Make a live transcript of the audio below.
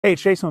Hey,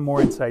 it's Jason with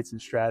Moor Insights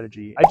and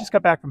Strategy. I just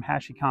got back from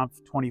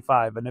HashiConf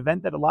 25, an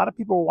event that a lot of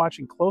people were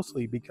watching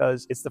closely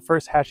because it's the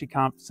first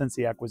HashiConf since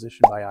the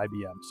acquisition by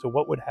IBM. So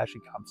what would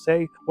HashiConf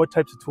say? What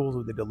types of tools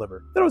would they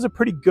deliver? I thought it was a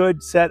pretty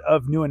good set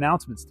of new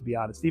announcements, to be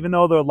honest. Even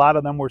though a lot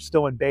of them were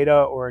still in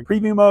beta or in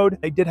preview mode,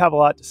 they did have a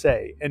lot to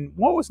say. And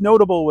what was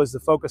notable was the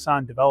focus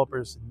on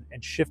developers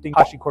and shifting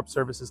HashiCorp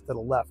services to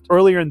the left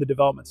earlier in the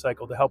development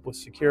cycle to help with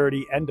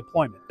security and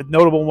deployment. The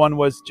notable one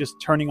was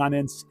just turning on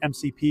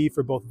MCP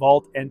for both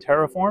Vault and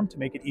Terraform to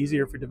make it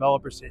easier for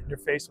developers to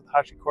interface with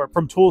HashiCorp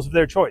from tools of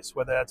their choice,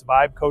 whether that's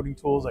vibe coding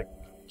tools like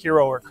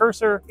Hero or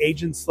Cursor,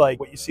 agents like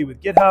what you see with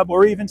GitHub,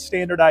 or even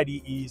standard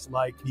IDEs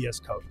like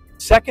VS Code.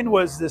 Second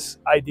was this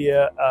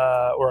idea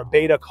or a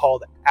beta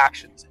called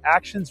Actions.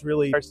 Actions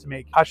really starts to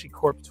make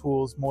HashiCorp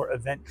tools more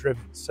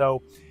event-driven.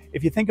 So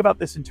if you think about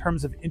this in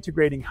terms of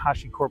integrating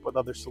HashiCorp with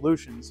other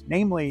solutions,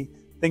 namely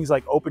things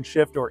like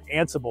OpenShift or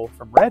Ansible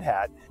from Red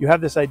Hat, you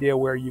have this idea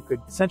where you could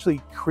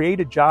essentially create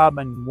a job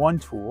in one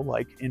tool,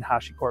 like in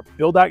HashiCorp,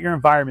 build out your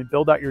environment,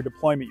 build out your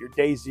deployment, your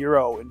day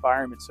zero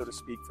environment, so to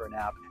speak, for an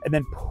app, and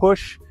then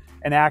push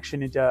an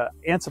action into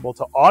Ansible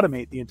to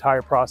automate the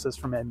entire process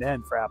from end to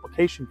end for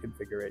application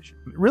configuration.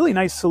 Really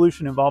nice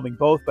solution involving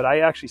both, but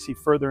I actually see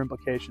further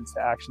implications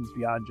to Actions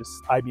beyond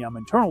just IBM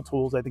internal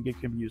tools. I think it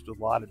can be used with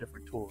a lot of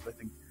different tools. I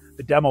think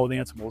the demo with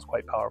Ansible is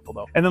quite powerful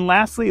though. And then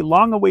lastly, a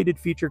long-awaited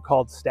feature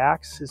called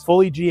Stacks is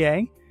fully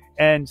GA.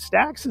 And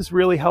Stacks is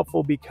really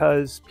helpful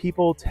because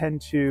people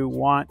tend to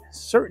want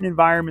certain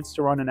environments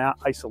to run in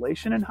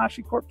isolation in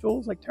HashiCorp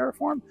tools like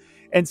Terraform,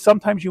 and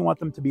sometimes you want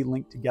them to be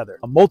linked together.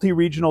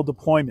 Multi-regional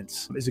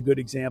deployments is a good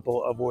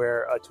example of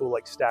where a tool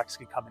like Stacks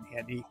could come in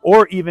handy,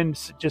 or even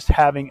just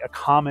having a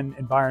common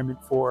environment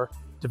for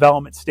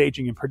development,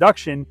 staging, and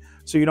production,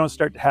 so you don't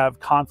start to have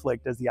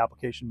conflict as the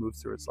application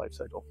moves through its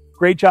lifecycle.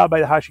 Great job by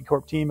the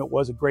HashiCorp team. It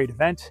was a great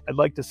event. I'd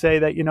like to say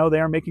that, they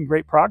are making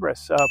great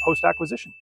progress post-acquisition.